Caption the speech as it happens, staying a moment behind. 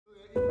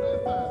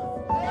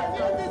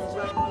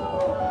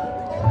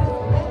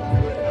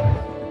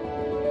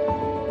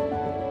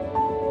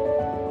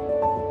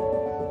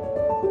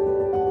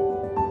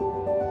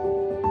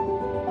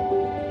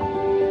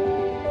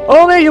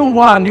you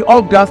one, you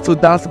all got to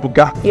dance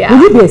buga. Yeah.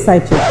 Will you be a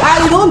side chick?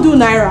 I don't do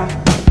Naira.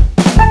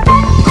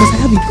 Because I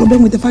have a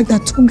problem with the fact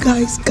that 2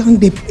 guys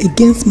ganged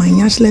against my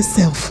yashless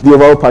self. The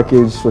overall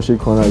package for Shade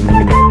Corner is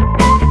really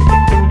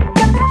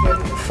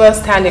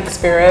First-hand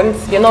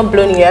experience. You're not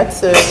blown yet,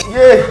 so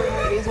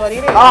yeah. it is what it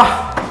is.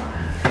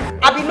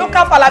 I be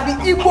local for like be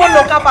Igbo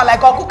local for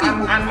like a cookie.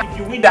 And if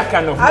you win that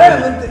kind of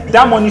money,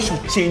 that money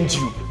should change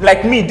you.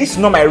 Like me, this is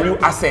not my real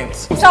accent.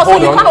 So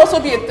you can also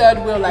be a third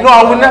wheel like No,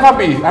 I will never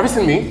be. Have you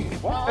seen me?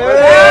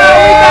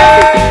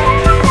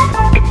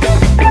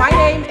 My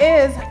name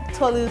is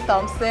Tolu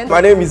Thompson. My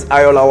name is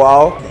Ayola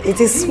Wow.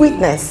 It is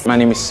sweetness. My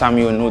name is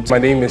Samuel Nut. My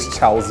name is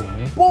Charles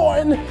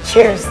Bourne.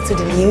 Cheers to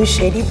the new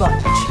Shady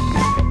Bunch.